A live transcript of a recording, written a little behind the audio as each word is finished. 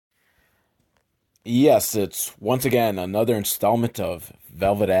Yes, it's once again another installment of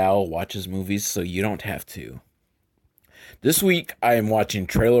Velvet Owl watches movies so you don't have to. This week I am watching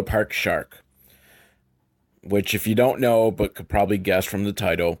Trailer Park Shark, which, if you don't know but could probably guess from the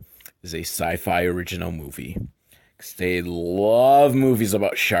title, is a sci fi original movie. 'Cause they love movies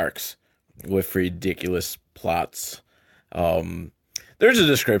about sharks with ridiculous plots. Um, there's a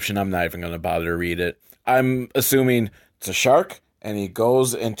description, I'm not even going to bother to read it. I'm assuming it's a shark and he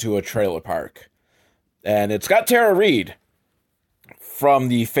goes into a trailer park. And it's got Tara Reid from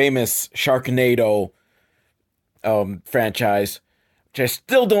the famous Sharknado franchise, which I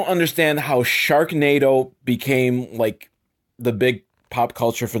still don't understand how Sharknado became like the big pop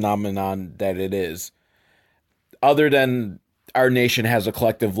culture phenomenon that it is. Other than our nation has a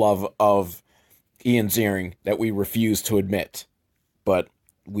collective love of Ian Ziering that we refuse to admit, but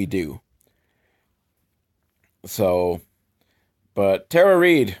we do. So, but Tara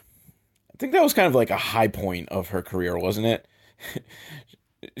Reid, I think that was kind of like a high point of her career, wasn't it?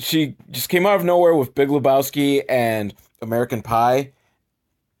 She just came out of nowhere with Big Lebowski and American Pie,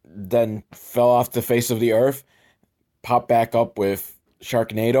 then fell off the face of the earth, popped back up with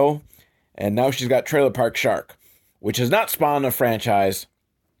Sharknado, and now she's got Trailer Park Shark, which has not spawned a franchise.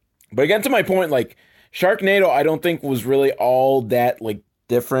 But again, to my point, like, Sharknado, I don't think was really all that, like,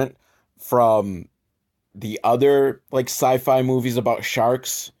 different from the other, like, sci-fi movies about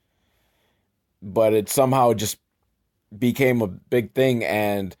sharks, but it somehow just became a big thing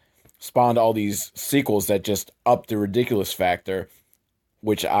and spawned all these sequels that just upped the ridiculous factor,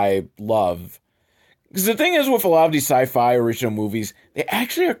 which I love. Because the thing is, with a lot of these sci-fi original movies, they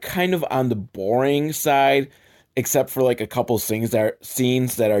actually are kind of on the boring side, except for like a couple scenes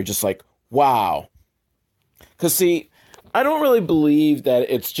that are just like, wow. Because see, I don't really believe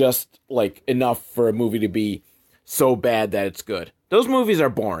that it's just like enough for a movie to be so bad that it's good. Those movies are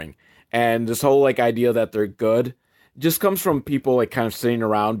boring. And this whole like idea that they're good just comes from people like kind of sitting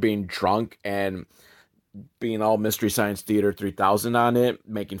around being drunk and being all Mystery Science Theater 3000 on it,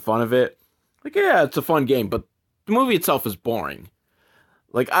 making fun of it. Like, yeah, it's a fun game, but the movie itself is boring.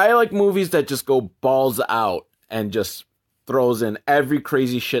 Like, I like movies that just go balls out and just throws in every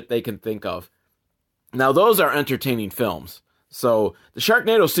crazy shit they can think of. Now, those are entertaining films. So, the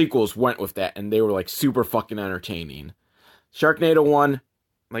Sharknado sequels went with that, and they were, like, super fucking entertaining. Sharknado 1,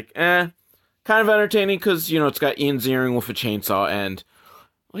 like, kind of entertaining because, you know, it's got Ian Ziering with a chainsaw, and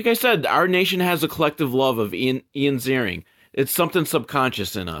like I said, our nation has a collective love of Ian Ziering. It's something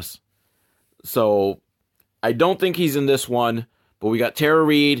subconscious in us. So, I don't think he's in this one, but we got Tara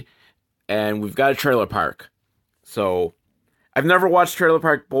Reid, and we've got a trailer park. So, I've never watched Trailer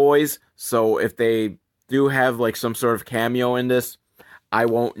Park Boys, so if they do have like some sort of cameo in this, I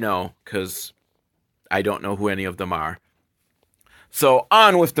won't know, because I don't know who any of them are. So,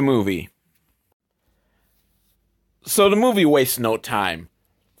 on with the movie. So, the movie wastes no time.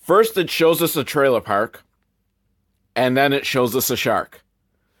 First, it shows us a trailer park, and then it shows us a shark.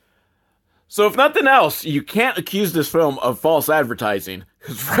 So, if nothing else, you can't accuse this film of false advertising,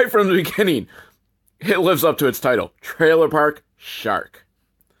 because right from the beginning, it lives up to its title, Trailer Park Shark.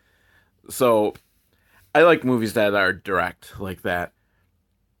 So, I like movies that are direct like that.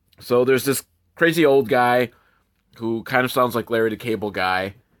 So, there's this crazy old guy who kind of sounds like Larry the Cable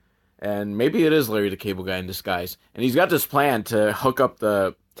Guy, and maybe it is Larry the Cable Guy in disguise. And he's got this plan to hook up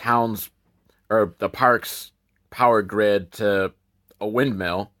the town's, or the park's power grid to a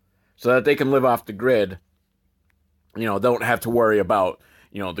windmill so that they can live off the grid. You know, don't have to worry about,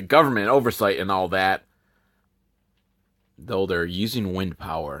 you know, the government oversight and all that. Though they're using wind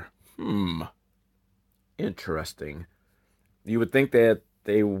power. Interesting. You would think that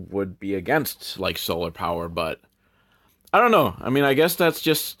they would be against, like, solar power, but I don't know. I mean, I guess that's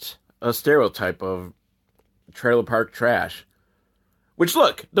just a stereotype of trailer park trash. Which,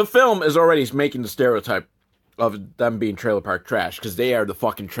 look, the film is already making the stereotype of them being trailer park trash, because they are the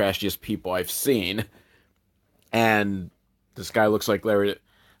fucking trashiest people I've seen. And this guy looks like Larry.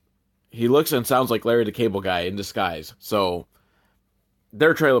 He looks and sounds like Larry the Cable Guy in disguise. So,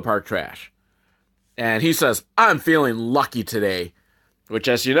 they're trailer park trash. And he says, I'm feeling lucky today. Which,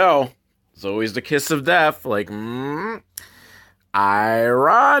 as you know, is always the kiss of death. Like,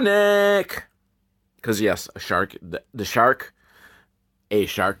 ironic. Because, yes, a shark. The shark. A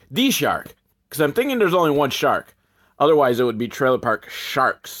shark. The shark. Because I'm thinking there's only one shark. Otherwise, it would be Trailer Park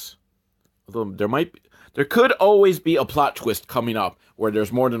Sharks. Although there could always be a plot twist coming up where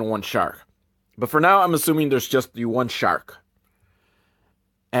there's more than one shark. But for now, I'm assuming there's just the one shark.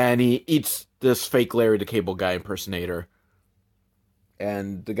 And he eats this fake Larry the Cable Guy impersonator.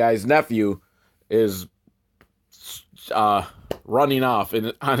 And the guy's nephew is running off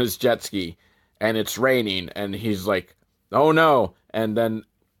on his jet ski and it's raining, and he's like, oh no, and then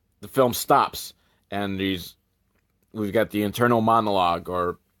the film stops, and we've got the internal monologue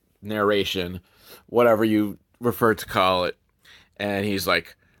or narration, whatever you refer to call it, and he's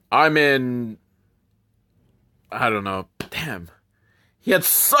like, I'm in, I don't know, damn, he had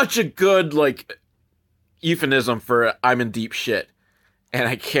such a good, like, euphemism for I'm in deep shit, and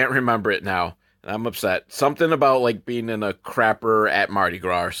I can't remember it now, and I'm upset. Something about, like, being in a crapper at Mardi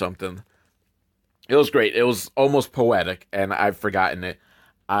Gras or something. It was great. It was almost poetic, and I've forgotten it.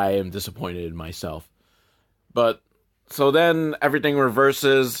 I am disappointed in myself. But, so then everything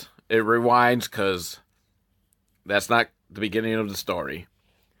reverses, it rewinds, because that's not the beginning of the story.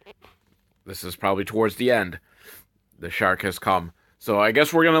 This is probably towards the end. The shark has come. So I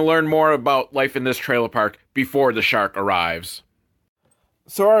guess we're going to learn more about life in this trailer park before the shark arrives.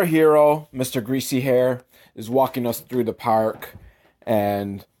 So our hero, Mr. Greasy Hair, is walking us through the park,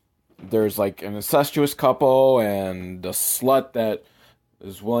 and there's like an incestuous couple and a slut that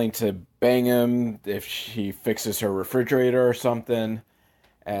is willing to bang him if she fixes her refrigerator or something.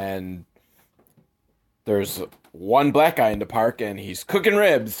 And there's one black guy in the park, and he's cooking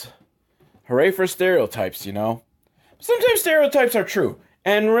ribs. Hooray for stereotypes, you know? Sometimes stereotypes are true.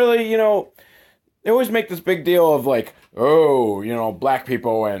 And really, you know, they always make this big deal of like, oh, you know, black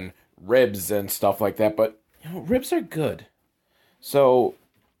people and ribs and stuff like that. But, you know, ribs are good. So,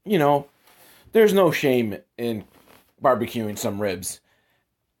 you know, there's no shame in barbecuing some ribs.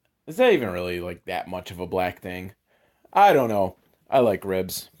 Is that even really like that much of a black thing? I don't know. I like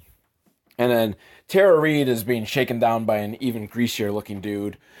ribs. And then Tara Reid is being shaken down by an even greasier looking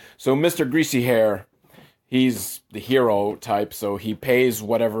dude. So Mr. Greasy Hair, he's the hero type, so he pays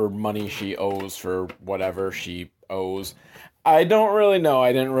whatever money she owes for whatever she owes. I don't really know.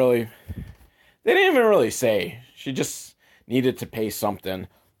 They didn't even really say. She just needed to pay something,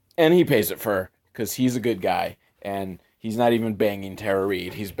 and he pays it for her, because he's a good guy, and he's not even banging Tara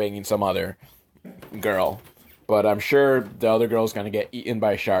Reid. He's banging some other girl. But I'm sure the other girl's going to get eaten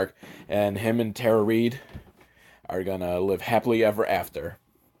by a shark, and him and Tara Reid are going to live happily ever after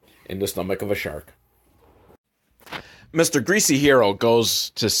in the stomach of a shark. Mr. Greasy Hero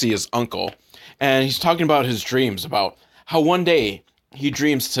goes to see his uncle, and he's talking about his dreams, about how one day he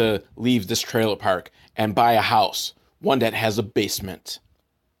dreams to leave this trailer park and buy a house, one that has a basement.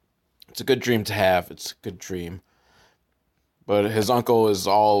 It's a good dream to have. It's a good dream. But his uncle is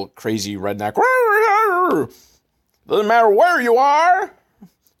all crazy redneck. Doesn't matter where you are,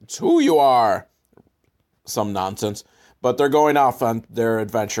 it's who you are. Some nonsense. But they're going off on their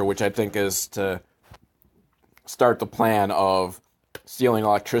adventure, which I think is to start the plan of stealing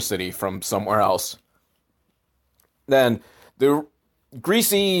electricity from somewhere else. Then the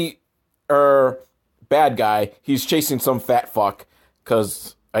greasy bad guy, he's chasing some fat fuck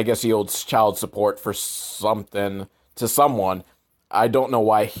because I guess he owes child support for something to someone. I don't know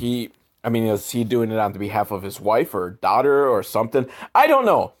why is he doing it on behalf of his wife or daughter or something? I don't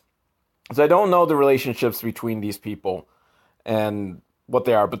know. Because I don't know the relationships between these people and what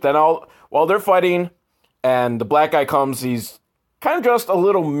they are. But then while they're fighting and the black guy comes, he's kind of dressed a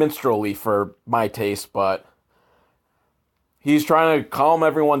little minstrelly for my taste, but he's trying to calm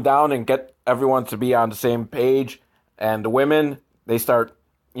everyone down and get everyone to be on the same page. And the women, they start,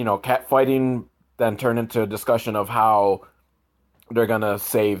 catfighting, then turn into a discussion of how they're going to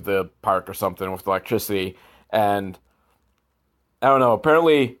save the park or something with electricity. And I don't know,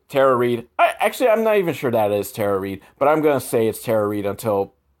 apparently Tara Reid, I'm not even sure that is Tara Reid, but I'm going to say it's Tara Reid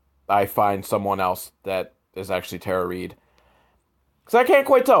until I find someone else that is actually Tara Reid. Because I can't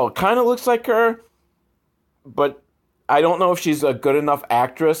quite tell. It kind of looks like her, but I don't know if she's a good enough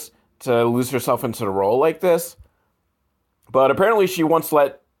actress to lose herself into the role like this. But apparently she once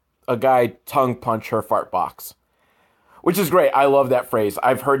let a guy tongue punch her fart box. Which is great. I love that phrase.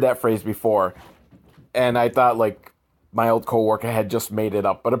 I've heard that phrase before. And I thought, my old coworker had just made it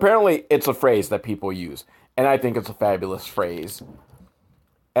up. But apparently it's a phrase that people use. And I think it's a fabulous phrase.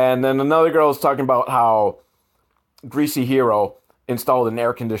 And then another girl is talking about how Greasy Hero installed an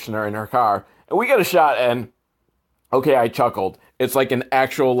air conditioner in her car. And we get a shot and, okay, I chuckled. It's like an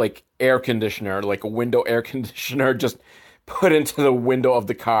actual, air conditioner, like a window air conditioner just put into the window of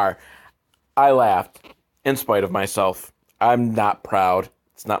the car. I laughed. In spite of myself. I'm not proud.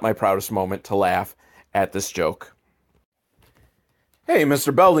 It's not my proudest moment to laugh at this joke. Hey,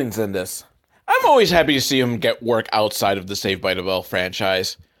 Mr. Belding's in this. I'm always happy to see him get work outside of the Saved by the Bell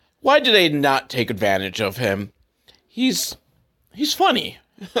franchise. Why do they not take advantage of him? He's funny.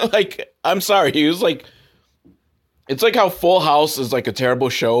 I'm sorry, he was it's like how Full House is a terrible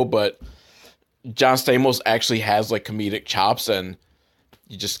show, but John Stamos actually has comedic chops, and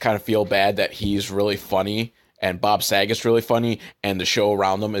you just kind of feel bad that he's really funny and Bob Saget's really funny and the show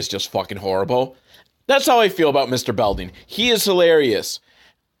around them is just fucking horrible. That's how I feel about Mr. Belding. He is hilarious.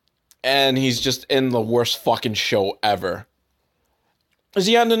 And he's just in the worst fucking show ever. Is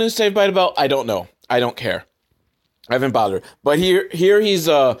he on the new Saved by the Bell? I don't know. I don't care. I haven't bothered. But here he's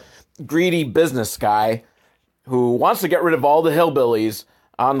a greedy business guy who wants to get rid of all the hillbillies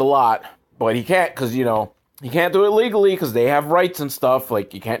on the lot. But he can't because, you know, he can't do it legally because they have rights and stuff.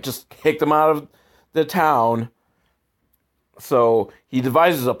 Like, you can't just kick them out of the town. So he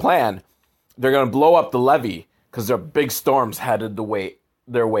devises a plan. They're going to blow up the levee because there are big storms headed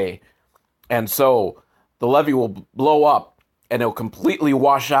their way. And so the levee will blow up and it'll completely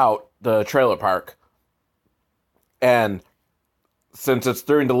wash out the trailer park. And since it's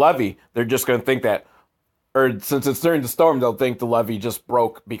during the levee, they're just going to think that, or since it's during the storm, they'll think the levee just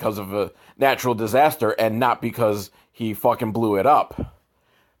broke because of a natural disaster and not because he fucking blew it up.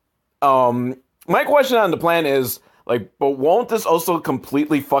 My question on the plan is, like, but won't this also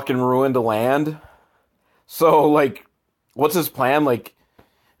completely fucking ruin the land? So, like, what's his plan? Like,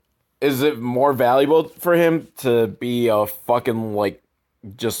 is it more valuable for him to be a fucking, like,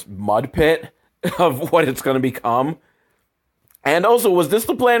 just mud pit of what it's going to become? And also, was this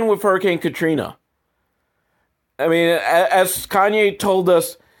the plan with Hurricane Katrina? I mean, as Kanye told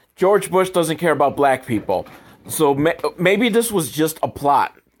us, George Bush doesn't care about black people. So maybe this was just a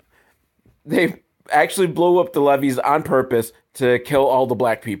plot. They actually blew up the levees on purpose to kill all the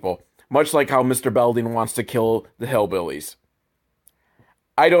black people. Much like how Mr. Belding wants to kill the hillbillies.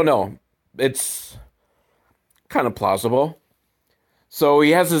 I don't know. It's kind of plausible. So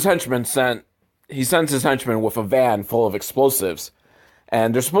he has his henchmen he sends his henchmen with a van full of explosives.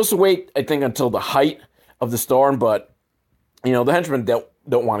 And they're supposed to wait, I think, until the height of the storm, but, you know, the henchmen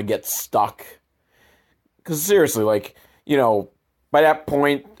don't want to get stuck. Because seriously, like, you know, by that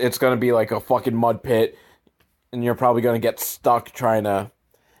point, it's going to be like a fucking mud pit, and you're probably going to get stuck trying to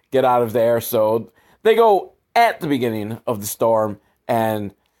get out of there. So they go at the beginning of the storm,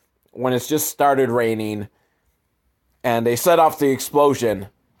 and when it's just started raining, and they set off the explosion,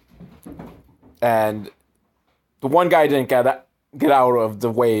 and the one guy didn't get out of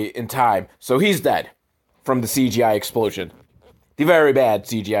the way in time, so he's dead from the CGI explosion. The very bad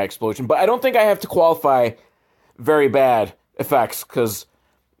CGI explosion. But I don't think I have to qualify very bad effects, because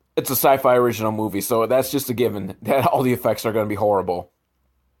it's a sci-fi original movie, so that's just a given that all the effects are going to be horrible.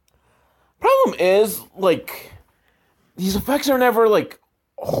 Problem is, like, these effects are never, like,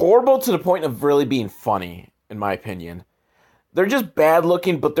 horrible to the point of really being funny, in my opinion. They're just bad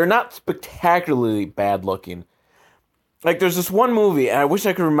looking, but they're not spectacularly bad looking. Like, there's this one movie, and I wish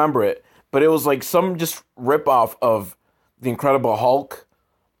I could remember it, but it was like some just ripoff of The Incredible Hulk,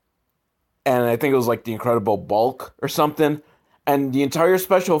 and I think it was like The Incredible Bulk or something, and the entire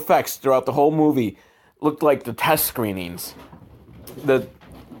special effects throughout the whole movie looked like the test screenings. The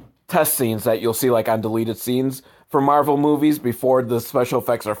test scenes that you'll see like on deleted scenes for Marvel movies before the special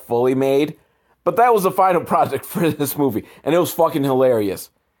effects are fully made. But that was the final product for this movie, and it was fucking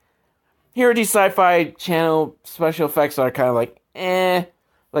hilarious. Here, these Sci-Fi Channel special effects are kind of like,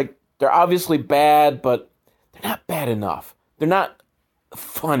 like, they're obviously bad, but they're not bad enough. They're not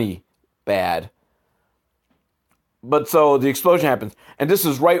funny bad. But so the explosion happens, and this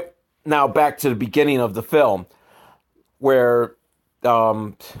is right now back to the beginning of the film, where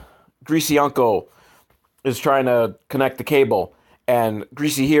Greasy Uncle is trying to connect the cable, and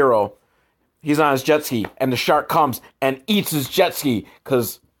Greasy Hero, he's on his jet ski, and the shark comes and eats his jet ski,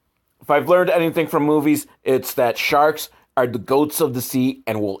 because if I've learned anything from movies, it's that sharks are the goats of the sea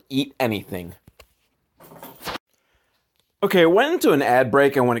and will eat anything. Okay, it went into an ad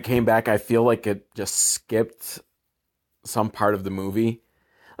break, and when it came back, I feel like it just skipped some part of the movie.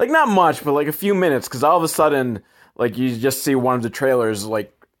 Like, not much, but like a few minutes, because all of a sudden, like, you just see one of the trailers,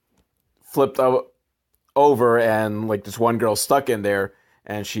 like, flipped over, and, like, this one girl stuck in there,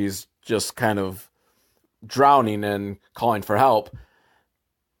 and she's just kind of drowning and calling for help.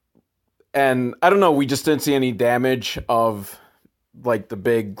 And I don't know, we just didn't see any damage of, like, the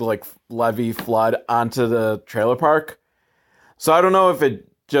big, like, levee flood onto the trailer park. So I don't know if it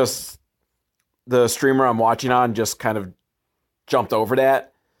just, the streamer I'm watching on just kind of jumped over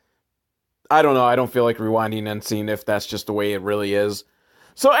that. I don't know, I don't feel like rewinding and seeing if that's just the way it really is.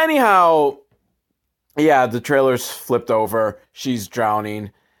 So anyhow, yeah, the trailer's flipped over, she's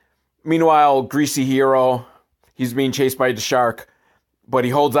drowning. Meanwhile, Greasy Hero, he's being chased by the shark, but he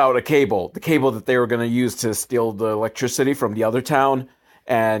holds out a cable, the cable that they were going to use to steal the electricity from the other town,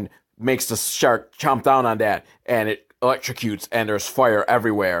 and makes the shark chomp down on that, and it electrocutes, and there's fire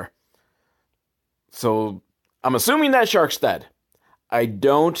everywhere. So, I'm assuming that shark's dead. I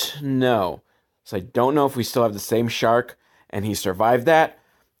don't know. So I don't know if we still have the same shark and he survived that,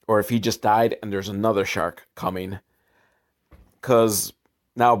 or if he just died and there's another shark coming. Because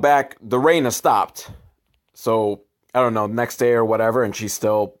now the rain has stopped. So, I don't know, next day or whatever, and she's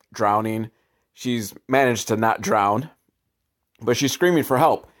still drowning. She's managed to not drown, but she's screaming for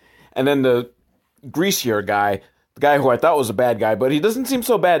help. And then the greasier guy, the guy who I thought was a bad guy, but he doesn't seem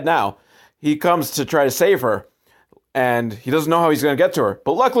so bad now, he comes to try to save her. And he doesn't know how he's going to get to her.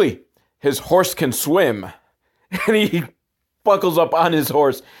 But luckily, his horse can swim. And he buckles up on his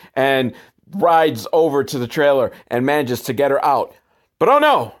horse and rides over to the trailer and manages to get her out. But oh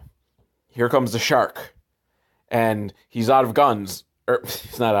no! Here comes the shark. And he's out of guns.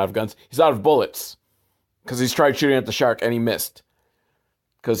 He's not out of guns. He's out of bullets. Because he's tried shooting at the shark and he missed.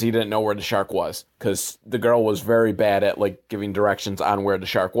 Because he didn't know where the shark was. Because the girl was very bad at giving directions on where the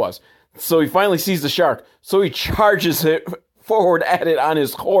shark was. So he finally sees the shark. So he charges it forward at it on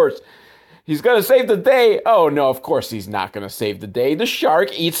his horse. He's going to save the day. Oh, no, of course he's not going to save the day. The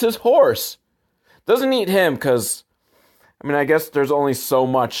shark eats his horse. Doesn't eat him because, I guess there's only so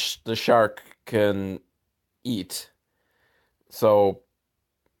much the shark can eat. So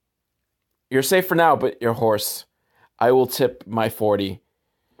you're safe for now, but your horse, I will tip my 40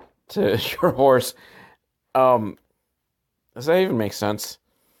 to your horse. Does that even make sense?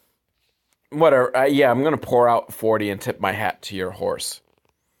 Whatever. I'm going to pour out 40 and tip my hat to your horse.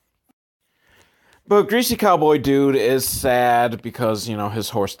 But Greasy Cowboy Dude is sad because, his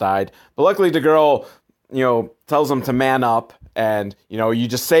horse died. But luckily the girl, tells him to man up and, you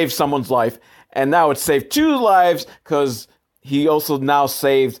just saved someone's life. And now it's saved 2 lives because he also now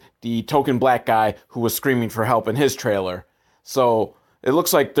saved the token black guy who was screaming for help in his trailer. So it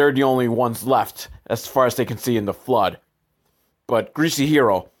looks like they're the only ones left as far as they can see in the flood. But Greasy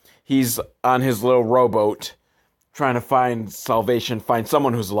Hero, he's on his little rowboat trying to find salvation, find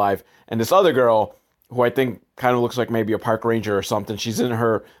someone who's alive. And this other girl, who I think kind of looks like maybe a park ranger or something, she's in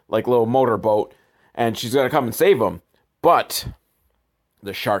her little motorboat and she's going to come and save him. But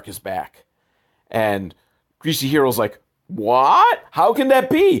the shark is back. And Greasy Hero's like, what? How can that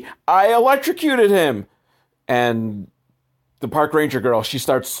be? I electrocuted him. And the park ranger girl, she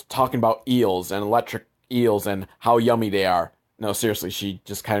starts talking about eels and electric eels and how yummy they are. No, seriously, she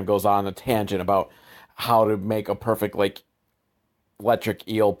just kind of goes on a tangent about how to make a perfect, electric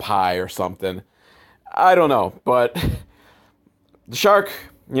eel pie or something. I don't know, but the shark,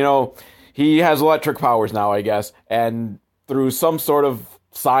 he has electric powers now, I guess, and through some sort of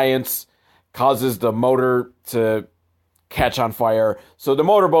science, causes the motor to catch on fire. So the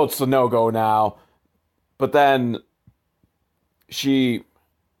motorboat's a no-go now, but then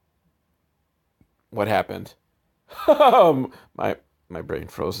what happened? My brain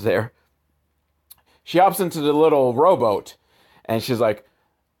froze there. She hops into the little rowboat, and she's like,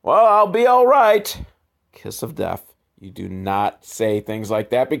 well, I'll be all right. Kiss of death. You do not say things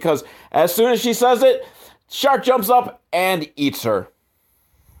like that, because as soon as she says it, shark jumps up and eats her.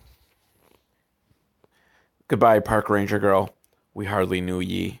 Goodbye, park ranger girl. We hardly knew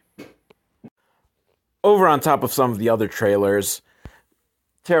ye. Over on top of some of the other trailers,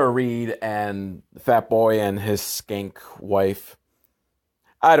 Tara Reid and the fat boy and his skank wife.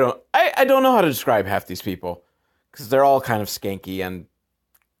 I don't know how to describe half these people, because they're all kind of skanky and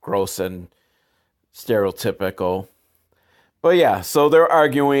gross and stereotypical. But yeah, so they're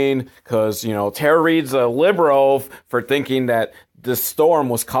arguing because, Tara Reid's a liberal for thinking that this storm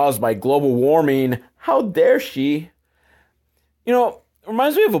was caused by global warming. How dare she? It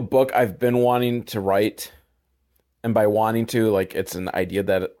reminds me of a book I've been wanting to write. And by wanting to, it's an idea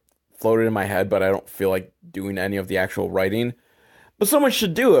that floated in my head, but I don't feel like doing any of the actual writing. But someone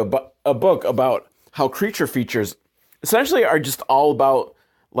should do a book about how creature features essentially are just all about,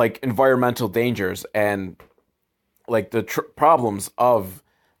 environmental dangers and, the problems of,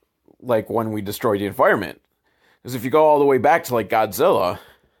 when we destroy the environment. Because if you go all the way back to, Godzilla,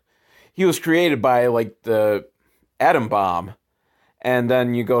 he was created by, the atom bomb. And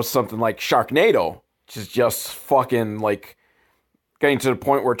then you go something like Sharknado, which is just fucking, getting to the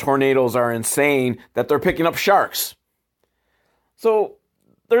point where tornadoes are insane that they're picking up sharks. So,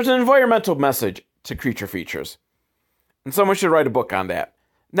 there's an environmental message to creature features. And someone should write a book on that.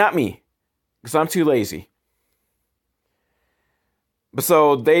 Not me, because I'm too lazy. But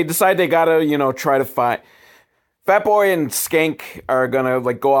so, they decide they gotta, try to find... Fat Boy and Skank are gonna,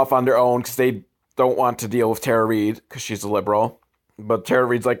 go off on their own, because they don't want to deal with Tara Reid, because she's a liberal. But Tara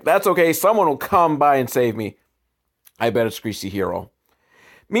Reid's like, that's okay, someone will come by and save me. I bet it's Greasy Hero.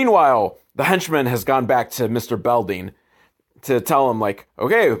 Meanwhile, the henchman has gone back to Mr. Belding to tell him,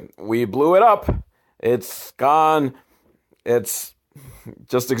 okay, we blew it up. It's gone. It's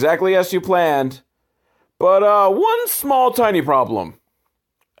just exactly as you planned. But one small tiny problem.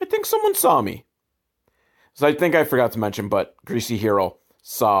 I think someone saw me. So I think I forgot to mention, but Greasy Hero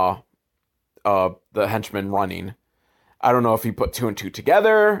saw the henchman running. I don't know if he put two and two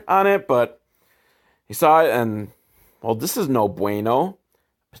together on it, but he saw it and, well, this is no bueno.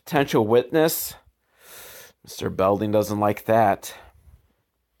 Potential witness. Mr. Belding doesn't like that.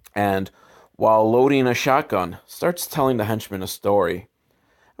 And while loading a shotgun, starts telling the henchman a story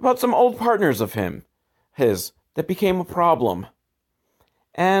about some old partners of his, that became a problem.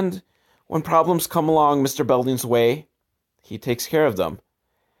 And when problems come along Mr. Belding's way, he takes care of them.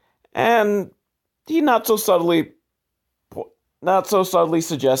 And he not so subtly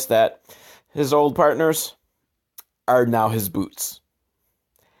suggests that his old partners are now his boots.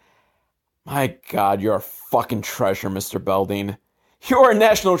 My God, you're a fucking treasure, Mr. Belding. You're a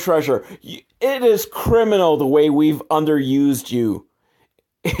national treasure. It is criminal the way we've underused you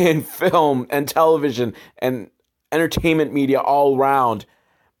in film and television and entertainment media all around.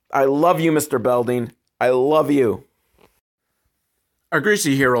 I love you, Mr. Belding. I love you. Our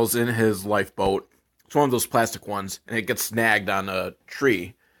Greasy Hero's in his lifeboat. It's one of those plastic ones, and it gets snagged on a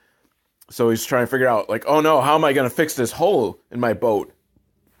tree. So he's trying to figure out, like, oh no, how am I going to fix this hole in my boat?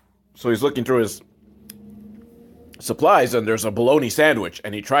 So he's looking through his supplies, and there's a bologna sandwich,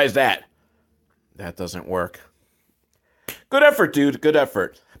 and he tries that. That doesn't work. Good effort, dude. Good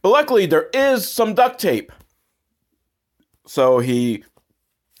effort. But luckily, there is some duct tape. So he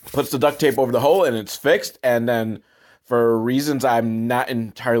puts the duct tape over the hole, and it's fixed. And then, for reasons I'm not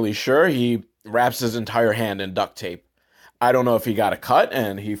entirely sure, he wraps his entire hand in duct tape. I don't know if he got a cut,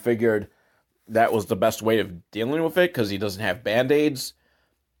 and he figured that was the best way of dealing with it, because he doesn't have Band-Aids.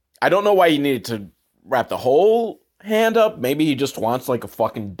 I don't know why he needed to wrap the whole hand up. Maybe he just wants, like, a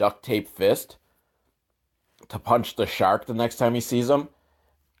fucking duct tape fist to punch the shark the next time he sees him.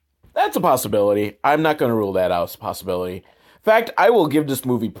 That's a possibility. I'm not going to rule that out as a possibility. In fact, I will give this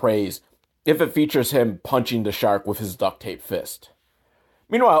movie praise if it features him punching the shark with his duct tape fist.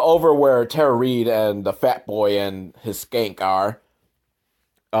 Meanwhile, over where Tara Reid and the Fat Boy and his skank are,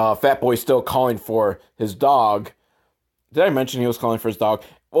 Fat Boy's still calling for his dog. Did I mention he was calling for his dog?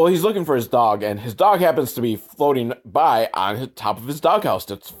 Well, he's looking for his dog, and his dog happens to be floating by on the top of his doghouse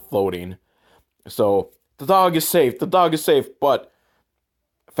that's floating. So, the dog is safe, but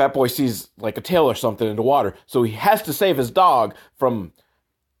Fat Boy sees, like, a tail or something in the water, so he has to save his dog from,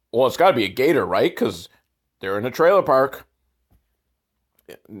 well, it's gotta be a gator, right? Because they're in a trailer park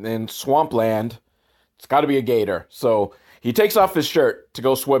in swampland. It's gotta be a gator. So, he takes off his shirt to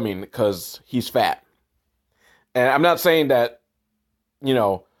go swimming because he's fat. And I'm not saying that, you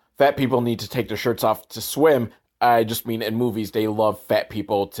know, fat people need to take their shirts off to swim. I just mean in movies, they love fat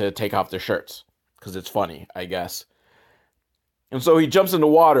people to take off their shirts. Because it's funny, I guess. And so he jumps in the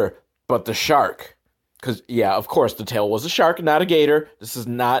water, but the shark, because, yeah, of course, the tail was a shark, not a gator. This is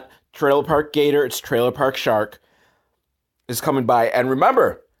not trailer park gator, it's trailer park shark, is coming by. And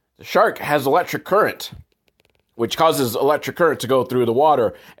remember, the shark has electric current, which causes electric current to go through the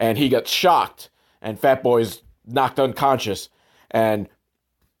water, and he gets shocked, and Fat Boy's knocked unconscious. And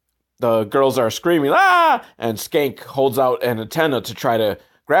the girls are screaming, ah! And Skank holds out an antenna to try to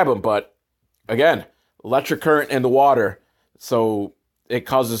grab him. But, again, electric current in the water. So it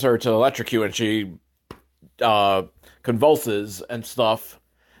causes her to electrocute and she convulses and stuff.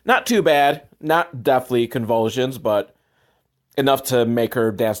 Not too bad. Not deathly convulsions, but enough to make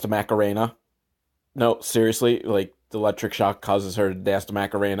her dance to Macarena. No, seriously. Like, the electric shock causes her to dance to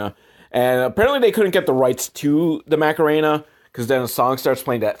Macarena. And apparently they couldn't get the rights to the Macarena, because then a song starts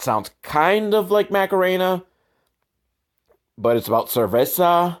playing that sounds kind of like Macarena, but it's about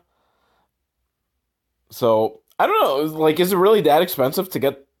cerveza. So, I don't know, like, is it really that expensive to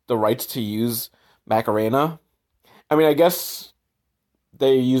get the rights to use Macarena? I mean, I guess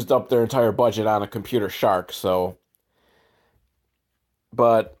they used up their entire budget on a computer shark, so.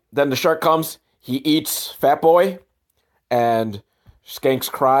 But then the shark comes, he eats Fat Boy, and Skank's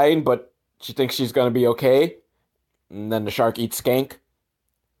crying, but she thinks she's going to be okay. And then the shark eats Skank.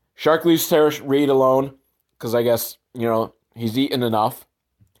 Shark leaves Tara Reid alone, because I guess, you know, he's eaten enough.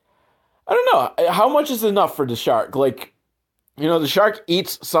 I don't know. How much is enough for the shark? Like, you know, the shark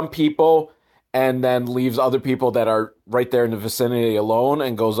eats some people and then leaves other people that are right there in the vicinity alone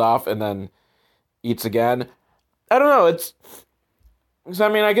and goes off and then eats again. I don't know. I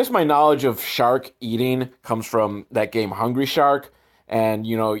mean, I guess my knowledge of shark eating comes from that game Hungry Shark. And,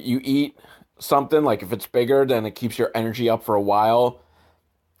 you know, you eat something, like if it's bigger, then it keeps your energy up for a while.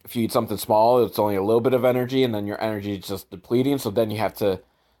 If you eat something small, it's only a little bit of energy, and then your energy is just depleting. So then you have to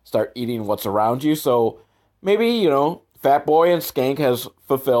start eating what's around you. So maybe, you know, Fat Boy and Skank has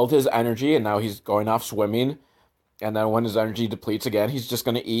fulfilled his energy, and now he's going off swimming. And then when his energy depletes again, he's just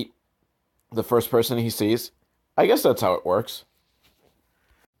going to eat the first person he sees. I guess that's how it works.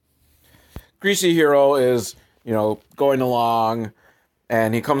 Greasy Hero is, going along,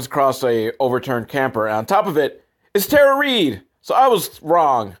 and he comes across a overturned camper, and on top of it is Tara Reid. So I was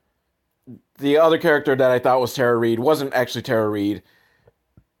wrong. The other character that I thought was Tara Reid wasn't actually Tara Reid.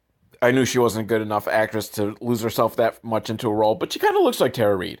 I knew she wasn't a good enough actress to lose herself that much into a role, but she kind of looks like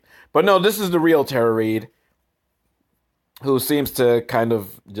Tara Reid. But no, this is the real Tara Reid, who seems to kind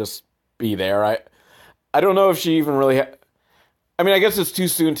of just be there. I don't know if she even really... I guess it's too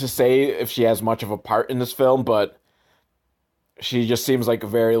soon to say if she has much of a part in this film, but she just seems like a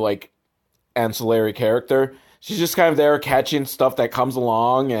very, ancillary character. She's just kind of there catching stuff that comes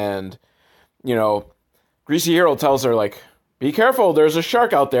along, and, Greasy Hero tells her, be careful, there's a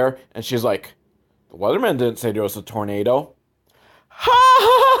shark out there. And she's like, the weatherman didn't say there was a tornado. Ha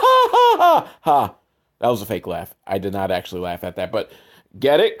ha ha ha ha ha. That was a fake laugh. I did not actually laugh at that, but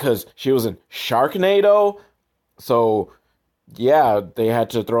get it? Because she was in Sharknado. So, yeah, they had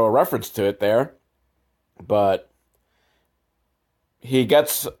to throw a reference to it there. But he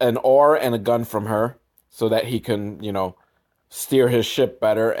gets an oar and a gun from her so that he can, steer his ship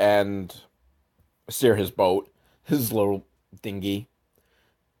better and steer his boat, his little dinghy.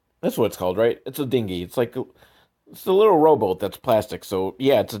 That's what it's called, right? It's a dinghy. It's a little rowboat that's plastic. So,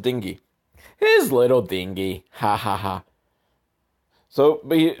 yeah, it's a dinghy. His little dinghy. Ha ha ha. So,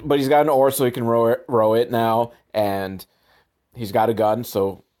 but he's got an oar so he can row it now. And he's got a gun,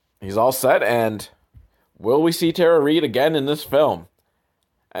 so he's all set. And will we see Tara Reid again in this film?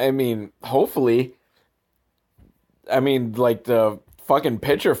 Hopefully. The fucking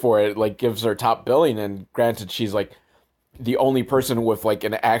picture for it, gives her top billing. And granted, she's, the only person with,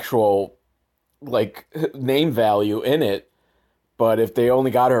 an actual, name value in it. But if they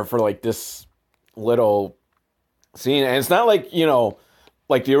only got her for, this little scene, and it's not like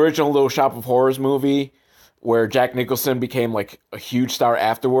the original Little Shop of Horrors movie where Jack Nicholson became a huge star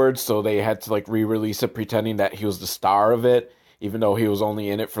afterwards, so they had to re-release it pretending that he was the star of it, even though he was only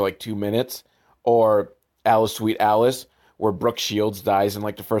in it for 2 minutes. Or Alice Sweet Alice, where Brooke Shields dies in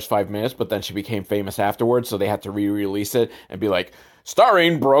the first 5 minutes, but then she became famous afterwards, so they had to re-release it and be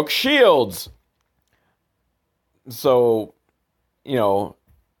starring Brooke Shields. So,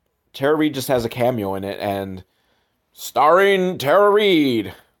 Tara Reid just has a cameo in it, and starring Tara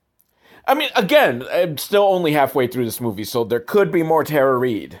Reid. Again, I'm still only halfway through this movie, so there could be more Tara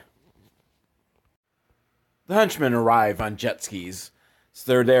Reid. The henchmen arrive on jet skis,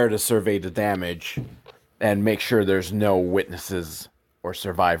 so they're there to survey the damage and make sure there's no witnesses or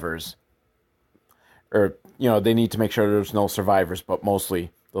survivors. Or, they need to make sure there's no survivors, but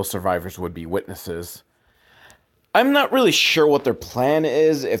mostly those survivors would be witnesses. I'm not really sure what their plan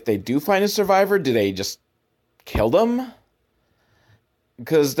is. If they do find a survivor, do they just kill them?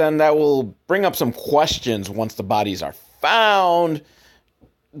 Because then that will bring up some questions once the bodies are found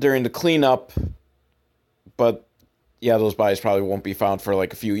during the cleanup. But, yeah, those bodies probably won't be found for a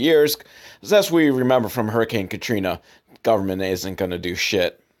few years. Because as we remember from Hurricane Katrina, government isn't going to do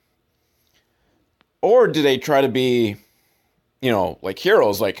shit. Or do they try to be,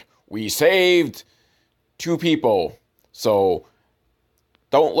 heroes? We saved 2 people. So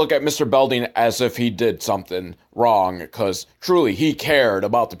don't look at Mr. Belding as if he did something wrong, because truly he cared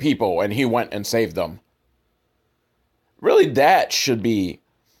about the people and he went and saved them. Really, that should be...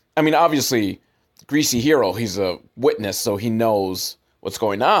 obviously, Greasy Hero, he's a witness, so he knows what's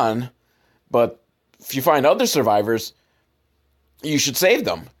going on. But if you find other survivors, you should save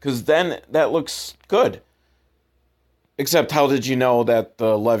them, because then that looks good. Except, how did you know that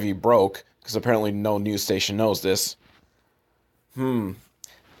the levee broke? Because apparently no news station knows this.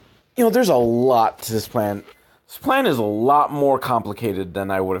 There's a lot to this plan. This plan is a lot more complicated than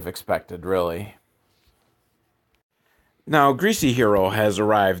I would have expected, really. Now, Greasy Hero has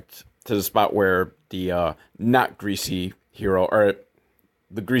arrived to the spot where the not Greasy Hero, or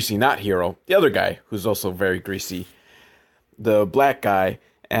the Greasy not Hero, the other guy, who's also very greasy, the black guy,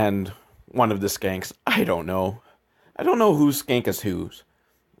 and one of the skanks, I don't know whose skank is whose.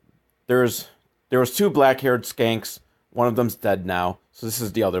 There was 2 black-haired skanks. One of them's dead now, so this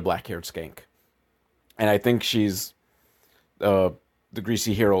is the other black-haired skank. And I think she's the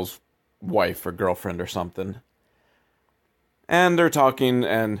Greasy Hero's wife or girlfriend or something. And they're talking,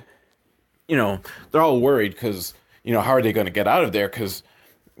 and, they're all worried because, how are they going to get out of there? Because,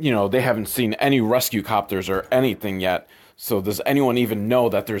 they haven't seen any rescue copters or anything yet. So does anyone even know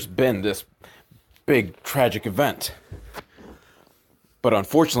that there's been this big tragic event? But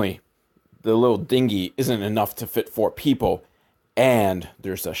unfortunately, the little dinghy isn't enough to fit 4 people, and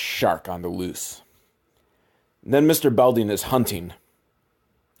there's a shark on the loose. And then Mr. Belding is hunting.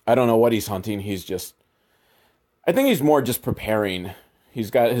 I don't know what he's hunting. I think he's more just preparing.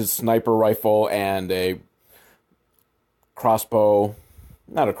 He's got his sniper rifle and a crossbow.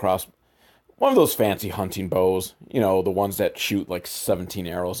 Not a crossbow. One of those fancy hunting bows. You know, the ones that shoot like 17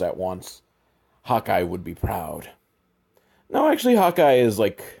 arrows at once. Hawkeye would be proud. No, actually, Hawkeye is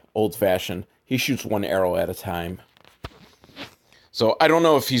like old-fashioned. He shoots 1 arrow at a time. So I don't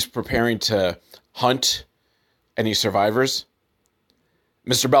know if he's preparing to hunt any survivors.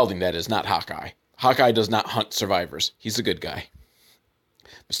 Mr. Belding, that is, not Hawkeye. Hawkeye does not hunt survivors. He's a good guy.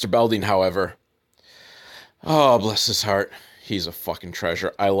 Mr. Belding, however, oh, bless his heart. He's a fucking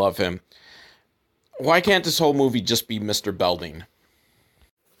treasure. I love him. Why can't this whole movie just be Mr. Belding?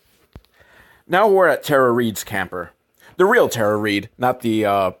 Now we're at Tara Reid's camper. The real Tara Reid, not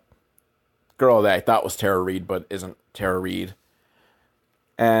the girl that I thought was Tara Reid, but isn't Tara Reid.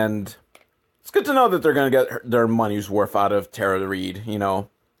 And it's good to know that they're going to get their money's worth out of Tara Reid, you know,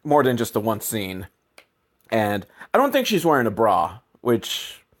 more than just the one scene. And I don't think she's wearing a bra,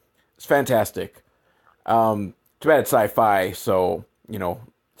 which is fantastic. Too bad it's sci-fi, so, you know,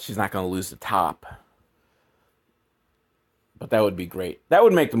 she's not going to lose the top. But that would be great. That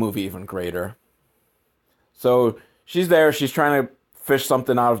would make the movie even greater. So she's there. She's trying to fish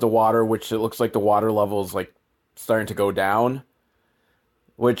something out of the water, which it looks like the water level is like starting to go down,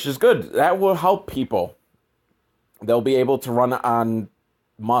 which is good. That will help people. They'll be able to run on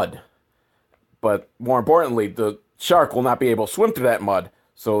mud. But more importantly, the shark will not be able to swim through that mud,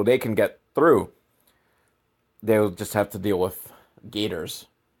 so they can get through. They'll just have to deal with gators,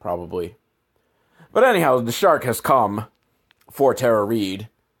 probably. But anyhow, the shark has come for Tara Reid,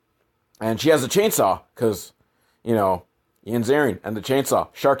 and she has a chainsaw, because, you know, Ian Ziering and the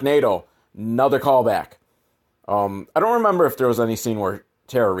chainsaw, Sharknado, another callback. I don't remember if there was any scene where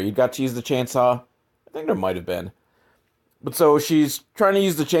Tara Reid got to use the chainsaw. I think there might have been. But so she's trying to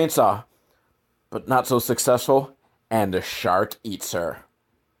use the chainsaw, but not so successful, and the shark eats her.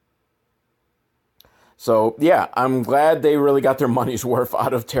 So, yeah, I'm glad they really got their money's worth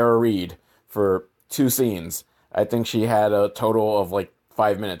out of Tara Reid for 2 scenes. I think she had a total of like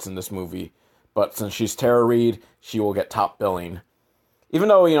 5 minutes in this movie. But since she's Tara Reid, she will get top billing. Even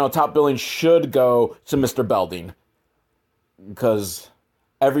though, you know, top billing should go to Mr. Belding. Because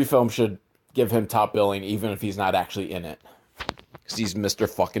every film should give him top billing, even if he's not actually in it. Because he's Mr.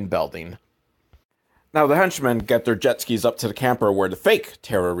 fucking Belding. Now, the henchmen get their jet skis up to the camper where the fake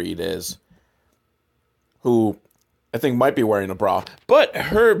Tara Reid is. Who I think might be wearing a bra. But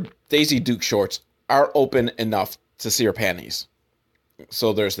her Daisy Duke shorts are open enough to see her panties.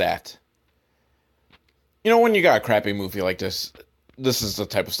 So there's that. You know, when you got a crappy movie like this, this is the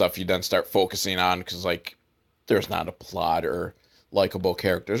type of stuff you then start focusing on, because, like, there's not a plot or likable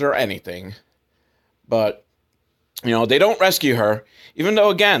characters or anything. But, you know, they don't rescue her, even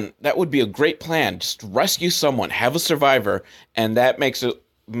though, again, that would be a great plan. Just rescue someone, have a survivor, and that makes it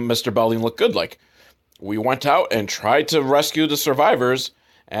Mr. Belding look good. Like, we went out and tried to rescue the survivors,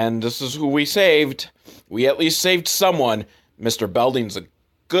 and this is who we saved. We at least saved someone. Mr. Belding's a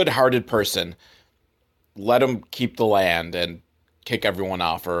good-hearted person. Let him keep the land and kick everyone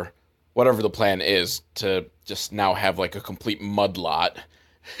off, or whatever the plan is, to just now have like a complete mud lot.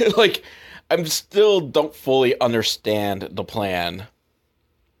 Like, I still don't fully understand the plan.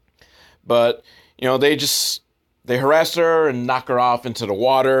 But, you know, they harass her and knock her off into the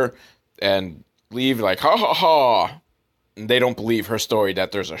water and leave like, ha ha ha. And they don't believe her story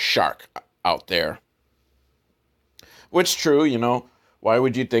that there's a shark out there. Which, true, you know, why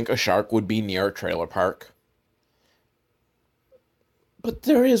would you think a shark would be near a trailer park? But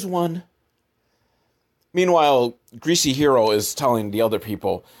there is one. Meanwhile, Greasy Hero is telling the other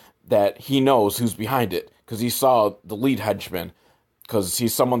people that he knows who's behind it, because he saw the lead henchman, because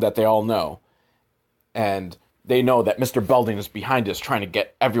he's someone that they all know. And they know that Mr. Belding is behind us, trying to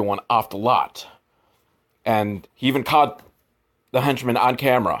get everyone off the lot. And he even caught the henchman on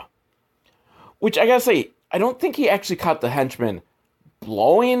camera. Which, I gotta say, I don't think he actually caught the henchman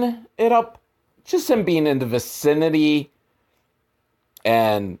blowing it up. Just him being in the vicinity.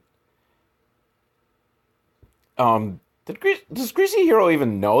 And does Greasy Hero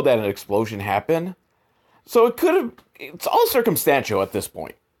even know that an explosion happened? So it's all circumstantial at this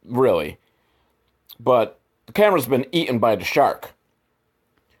point, really. But the camera's been eaten by the shark.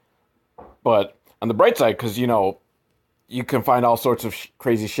 But on the bright side, because, you know, you can find all sorts of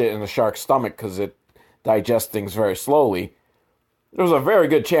crazy shit in the shark's stomach because it digests things very slowly. There's a very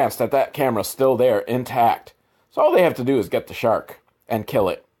good chance that camera's still there, intact. So all they have to do is get the shark and kill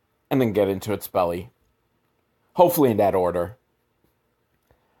it. and then get into its belly. Hopefully in that order.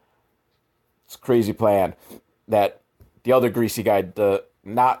 It's a crazy plan that the other greasy guy,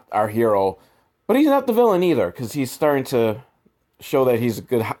 not our hero, but he's not the villain either, because he's starting to show that he's a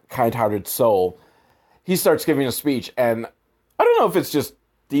good, kind-hearted soul. He starts giving a speech, and I don't know if it's just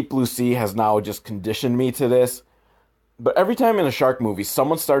Deep Blue Sea has now just conditioned me to this, but every time in a shark movie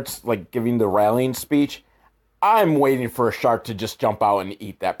someone starts like giving the rallying speech, I'm waiting for a shark to just jump out and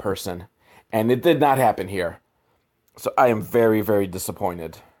eat that person. And it did not happen here. So I am very, very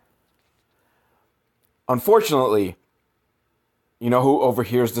disappointed. Unfortunately, you know who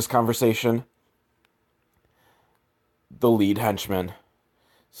overhears this conversation? The lead henchman.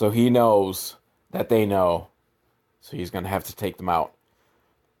 So he knows that they know. So he's going to have to take them out.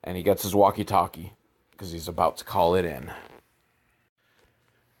 And he gets his walkie-talkie because he's about to call it in.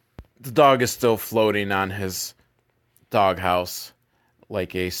 The dog is still floating on his doghouse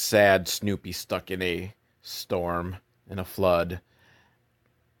like a sad Snoopy stuck in a storm, in a flood.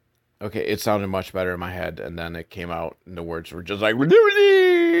 Okay, it sounded much better in my head, and then it came out, and the words were just like,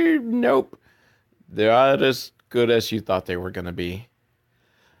 nope. They're not as good as you thought they were going to be.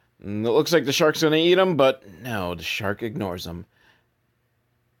 And it looks like the shark's going to eat him, but no, the shark ignores him.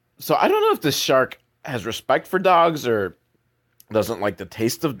 So I don't know if this shark has respect for dogs or doesn't like the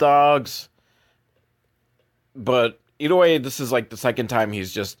taste of dogs. But either way, this is like the second time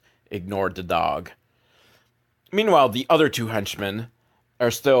he's just ignored the dog. Meanwhile, the other two henchmen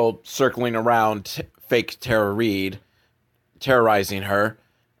are still circling around fake Tara Reid, terrorizing her.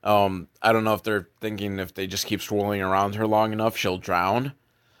 I don't know if they're thinking if they just keep swirling around her long enough, she'll drown.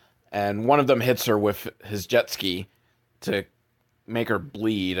 And one of them hits her with his jet ski to make her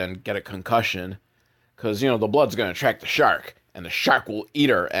bleed and get a concussion. Because, you know, the blood's going to attract the shark. And the shark will eat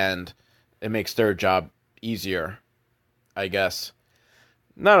her. And it makes their job easier, I guess.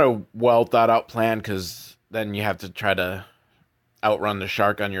 Not a well thought out plan, because then you have to try to outrun the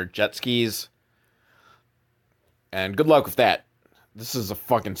shark on your jet skis. And good luck with that. This is a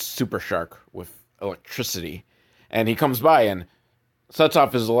fucking super shark with electricity. And he comes by and sets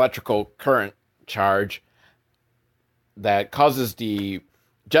off his electrical current charge that causes the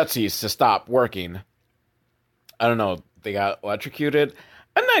jet skis to stop working. I don't know. They got electrocuted.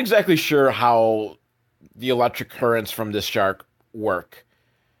 I'm not exactly sure how the electric currents from this shark work.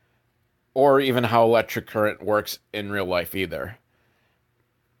 Or even how electric current works in real life either.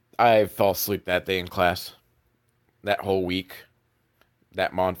 I fell asleep that day in class. That whole week.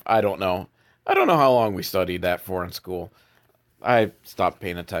 That month. I don't know. I don't know how long we studied that for in school. I stopped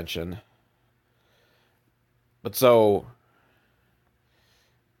paying attention. But so...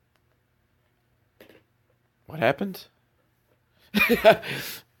 what happened?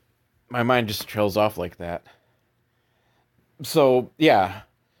 My mind just trails off like that. So, yeah.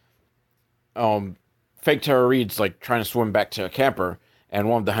 Fake Tara Reid's like trying to swim back to a camper, and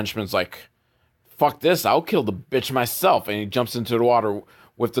one of the henchmen's like, fuck this, I'll kill the bitch myself. And he jumps into the water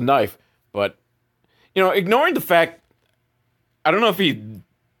with the knife. But, you know, ignoring the fact, I don't know if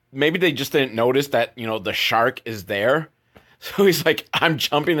maybe they just didn't notice that, you know, the shark is there. So he's like, I'm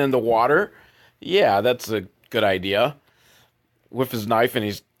jumping in the water. Yeah, that's a good idea. With his knife, and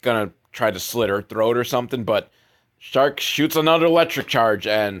he's gonna try to slit her throat or something, but shark shoots another electric charge,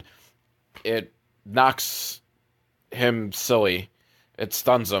 and it knocks him silly. It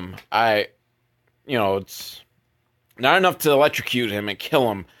stuns him. It's not enough to electrocute him and kill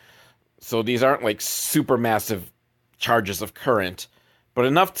him. So these aren't like super massive charges of current, but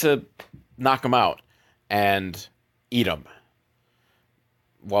enough to knock him out and eat him.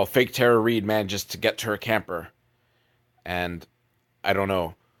 While fake Tara Reid manages to get to her camper. And I don't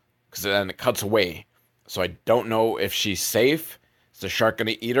know, because then it cuts away. So I don't know if she's safe. Is the shark going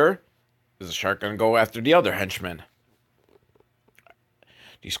to eat her? Is the shark going to go after the other henchman?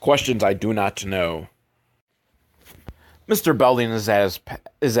 These questions I do not know. Mr. Belding is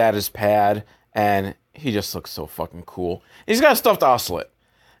at his pad, and he just looks so fucking cool. He's got a stuffed ocelot,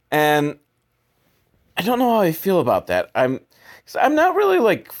 and I don't know how I feel about that. I'm not really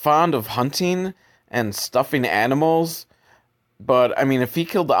like fond of hunting and stuffing animals, but I mean, if he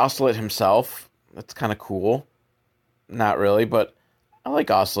killed the ocelot himself, that's kind of cool. Not really, but I like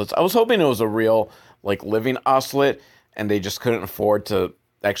ocelots. I was hoping it was a real like living ocelot, and they just couldn't afford to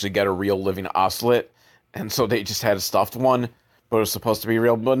actually get a real living ocelot. And so they just had a stuffed one, but it was supposed to be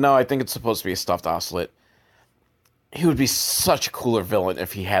real. But no, I think it's supposed to be a stuffed ocelot. He would be such a cooler villain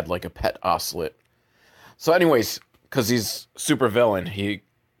if he had like a pet ocelot. So anyways, because he's super villain, he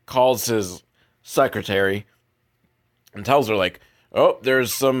calls his secretary and tells her like, oh,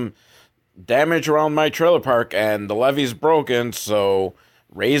 there's some damage around my trailer park and the levee's broken, so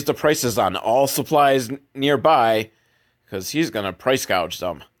raise the prices on all supplies nearby, because he's going to price gouge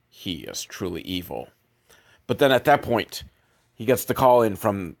them. He is truly evil. But then at that point, he gets the call in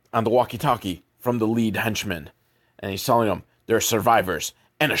on the walkie-talkie from the lead henchman. And he's telling them there are survivors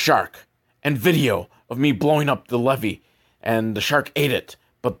and a shark and video of me blowing up the levee. And the shark ate it.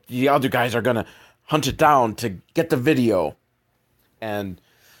 But the other guys are going to hunt it down to get the video. And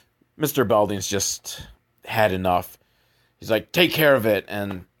Mr. Belding's just had enough. He's like, take care of it.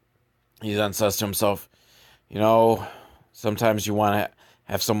 And he then says to himself, sometimes you want to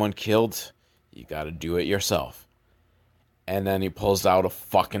have someone killed, you got to do it yourself. And then he pulls out a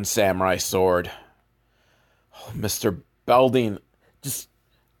fucking samurai sword. Oh, Mr. Belding, just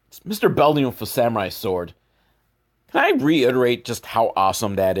Mr. Belding with a samurai sword. Can I reiterate just how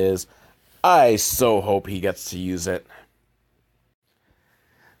awesome that is? I so hope he gets to use it.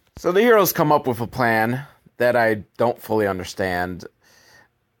 So the heroes come up with a plan that I don't fully understand,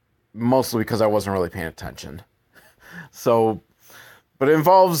 mostly because I wasn't really paying attention. But it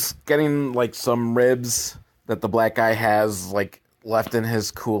involves getting, some ribs that the black guy has, left in his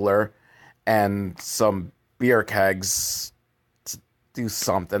cooler, and some beer kegs to do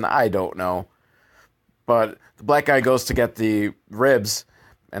something. I don't know. But the black guy goes to get the ribs,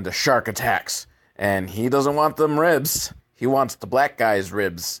 and the shark attacks. And he doesn't want them ribs. He wants the black guy's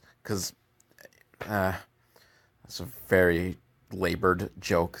ribs, because that's a very labored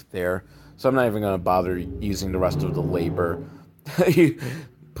joke there. So I'm not even going to bother using the rest of the labor,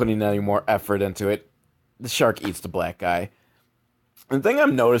 putting any more effort into it. The shark eats the black guy. The thing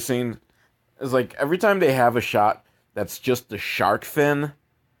I'm noticing is, every time they have a shot that's just the shark fin,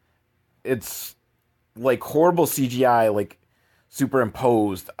 it's, horrible CGI,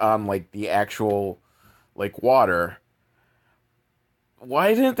 superimposed on, the actual, water.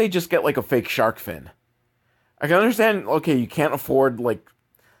 Why didn't they just get, a fake shark fin? I can understand, okay, you can't afford,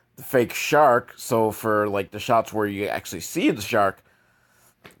 the fake shark, so for, the shots where you actually see the shark,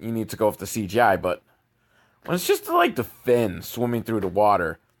 you need to go with the CGI, but when it's just, the fin swimming through the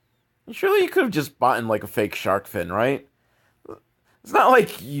water, surely you could have just bought a fake shark fin, right? It's not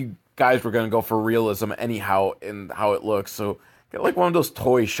like you guys were going to go for realism anyhow in how it looks, so get, one of those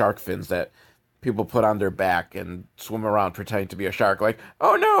toy shark fins that people put on their back and swim around pretending to be a shark,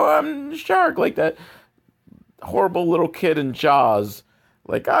 oh no, I'm a shark, that horrible little kid in Jaws,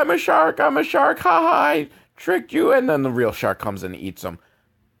 I'm a shark, haha, I tricked you, and then the real shark comes and eats him.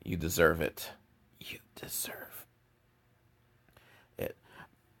 You deserve it. You deserve it.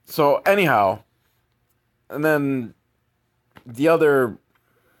 So, anyhow, and then the other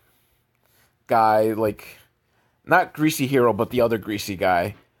guy, not Greasy Hero, but the other greasy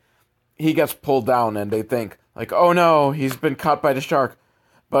guy, he gets pulled down, and they think, oh no, he's been caught by the shark.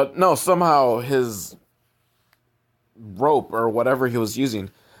 But no, somehow his rope, or whatever he was using,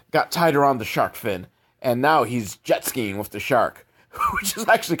 got tied around the shark fin, and now he's jet skiing with the shark, which is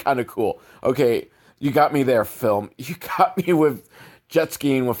actually kind of cool. Okay, you got me there, film. You got me with jet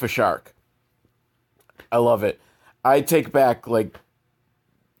skiing with a shark. I love it. I take back, I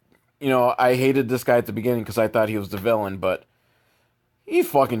hated this guy at the beginning because I thought he was the villain, but he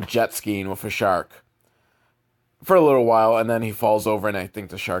fucking jet skiing with a shark for a little while, and then he falls over, and I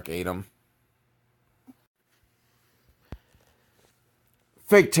think the shark ate him.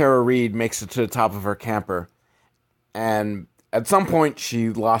 Fake Tara Reid makes it to the top of her camper, and at some point she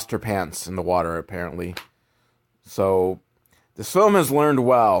lost her pants in the water, apparently. So this film has learned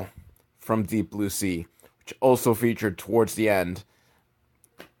well from Deep Blue Sea, which also featured towards the end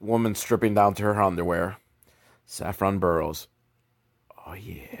woman stripping down to her underwear. Saffron Burrows. Oh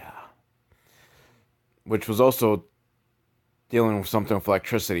yeah. Which was also dealing with something with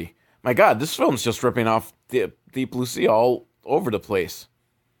electricity. My God, this film's just ripping off Deep Blue Sea all over the place.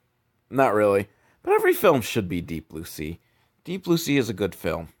 Not really. But every film should be Deep Blue Sea. Deep Blue Sea is a good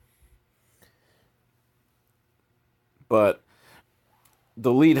film. But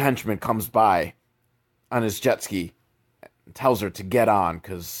the lead henchman comes by on his jet ski and tells her to get on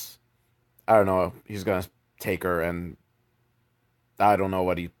because, I don't know, he's going to take her, and I don't know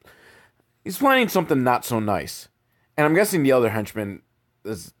what he's planning something not so nice. And I'm guessing the other henchman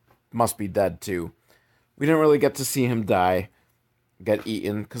must be dead too. We didn't really get to see him get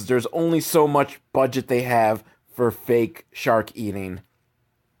eaten, because there's only so much budget they have for fake shark eating,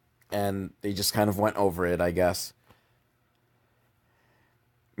 and they just kind of went over it, I guess.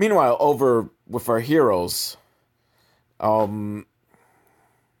 Meanwhile, over with our heroes,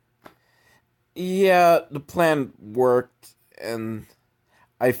 yeah, the plan worked, and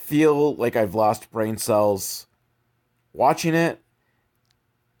I feel like I've lost brain cells watching it,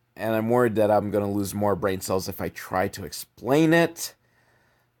 and I'm worried that I'm going to lose more brain cells if I try to explain it.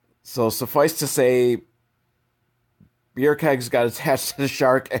 So suffice to say, beer kegs got attached to the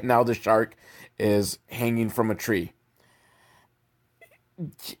shark, and now the shark is hanging from a tree.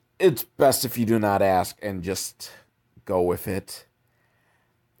 It's best if you do not ask and just go with it.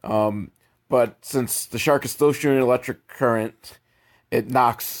 But since the shark is still shooting electric current, it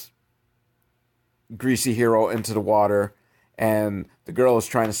knocks Greasy Hero into the water, and the girl is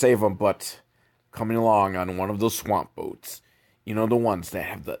trying to save him, but coming along on one of those swamp boats. You know, the ones that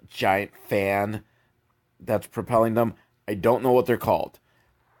have the giant fan that's propelling them? I don't know what they're called,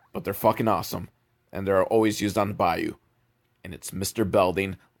 but they're fucking awesome, and they're always used on the bayou. And it's Mr.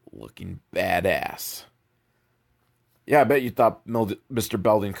 Belding looking badass. Yeah, I bet you thought Mr.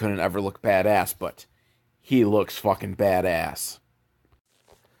 Belding couldn't ever look badass, but he looks fucking badass.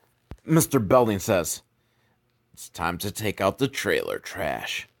 Mr. Belding says, "It's time to take out the trailer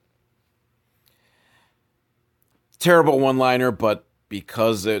trash." Terrible one-liner, but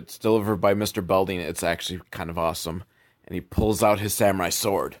because it's delivered by Mr. Belding, it's actually kind of awesome. And he pulls out his samurai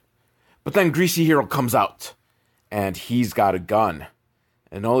sword. But then Greasy Hero comes out, and he's got a gun.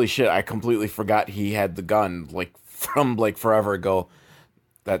 And holy shit, I completely forgot he had the gun, from forever ago,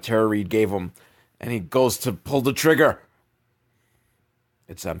 that Tara Reid gave him. And he goes to pull the trigger.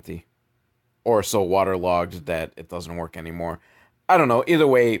 It's empty. Or so waterlogged that it doesn't work anymore. I don't know. Either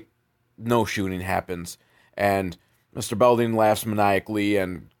way, no shooting happens. And Mr. Belding laughs maniacally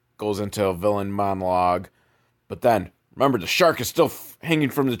and goes into a villain monologue. But then, remember, the shark is still hanging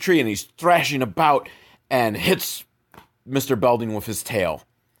from the tree, and he's thrashing about and hits Mr. Belding with his tail.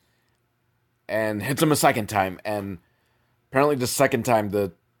 And hits him a second time. And apparently the second time,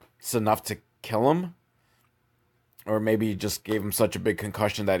 it's enough to kill him. Or maybe he just gave him such a big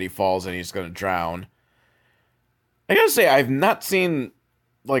concussion that he falls and he's going to drown. I gotta say, I've not seen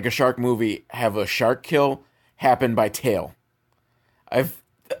a shark movie have a shark kill happen by tail. I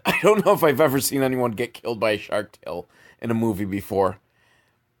don't know if I've ever seen anyone get killed by a shark tail in a movie before.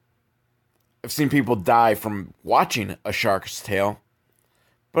 I've seen people die from watching a shark's tail,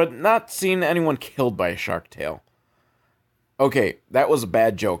 but not seen anyone killed by a shark tail. Okay, that was a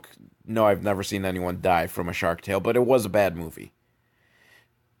bad joke. No, I've never seen anyone die from a shark tail, but it was a bad movie.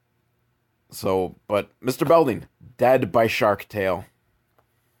 So, but Mr. Belding, dead by shark tail.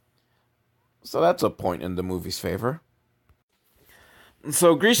 So that's a point in the movie's favor.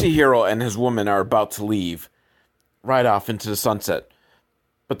 So Greasy Hero and his woman are about to leave, right off into the sunset.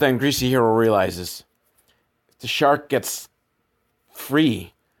 But then Greasy Hero realizes if the shark gets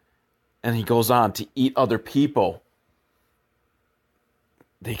free and he goes on to eat other people,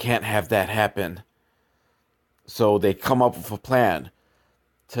 they can't have that happen. So they come up with a plan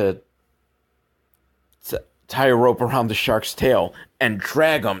to tie a rope around the shark's tail and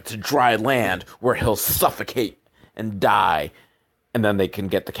drag him to dry land where he'll suffocate and die. And then they can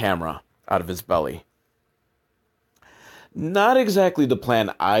get the camera out of his belly. Not exactly the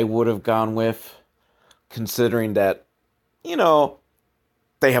plan I would have gone with, considering that,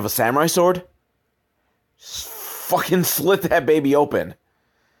 they have a samurai sword. Just fucking slit that baby open.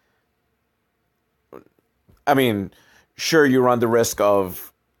 I mean, sure, you run the risk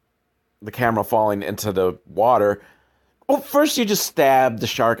of the camera falling into the water. Well, first you just stab the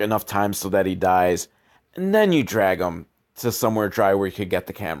shark enough times so that he dies, and then you drag him to somewhere dry where you could get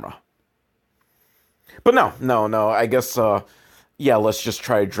the camera. But no, I guess, let's just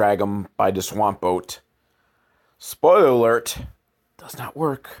try to drag him by the swamp boat. Spoiler alert, does not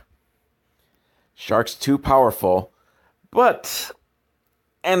work. Shark's too powerful, but...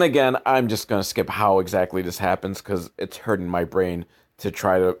 And again, I'm just going to skip how exactly this happens because it's hurting my brain to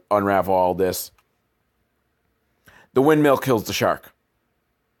try to unravel all this. The windmill kills the shark.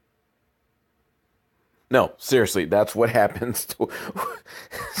 No, seriously, that's what happens.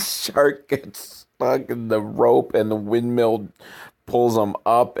 Shark gets stuck in the rope and the windmill pulls him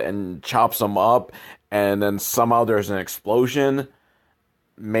up and chops him up. And then somehow there's an explosion.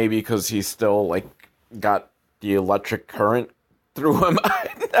 Maybe because he's still, got the electric current through him.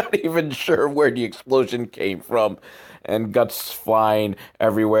 I'm not even sure where the explosion came from. And guts flying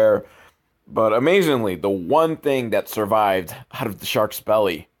everywhere. But amazingly, the one thing that survived out of the shark's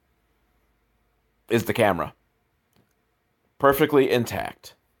belly is the camera. Perfectly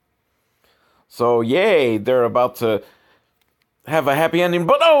intact. So, yay, they're about to have a happy ending.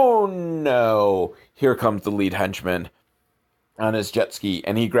 But oh no! Here comes the lead henchman on his jet ski.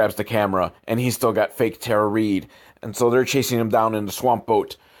 And he grabs the camera. And he's still got fake Tara Reid. And so they're chasing him down in the swamp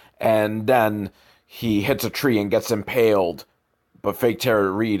boat. And then he hits a tree and gets impaled. But fake Tara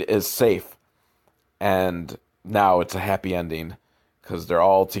Reid is safe. And now it's a happy ending. Because they're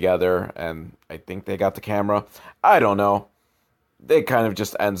all together. And I think they got the camera. I don't know. it kind of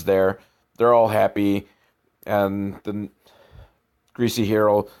just ends there. They're all happy, and the Greasy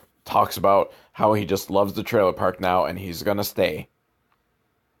Hero talks about how he just loves the trailer park now, and he's gonna stay.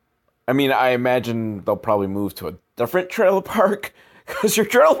 I mean, I imagine they'll probably move to a different trailer park, because your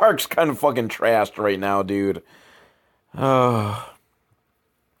trailer park's kind of fucking trashed right now, dude.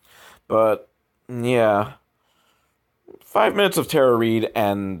 But, yeah. 5 minutes of Tara Reid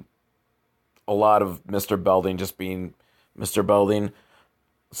and a lot of Mr. Belding just being Mr. Belding.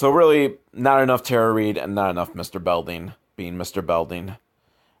 So really, not enough Tara Reid and not enough Mr. Belding being Mr. Belding.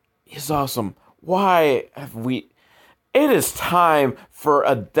 He's awesome. Why have we... It is time for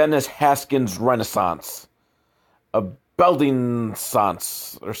a Dennis Haskins renaissance. A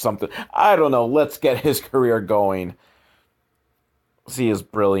Belding-sance or something. I don't know. Let's get his career going. He is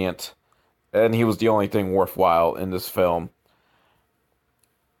brilliant. And he was the only thing worthwhile in this film.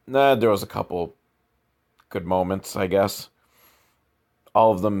 There was a couple good moments, I guess.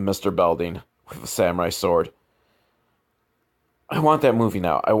 All of them Mr. Belding with a samurai sword. I want that movie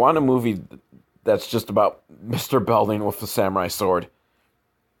now. I want a movie that's just about Mr. Belding with a samurai sword.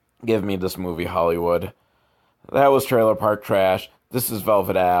 Give me this movie, Hollywood. That was Trailer Park Trash. This is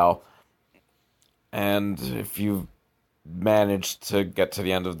Velvet Al. And if you managed to get to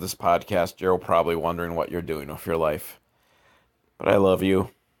the end of this podcast, you're probably wondering what you're doing with your life. But I love you.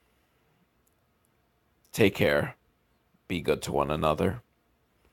 Take care. Be good to one another.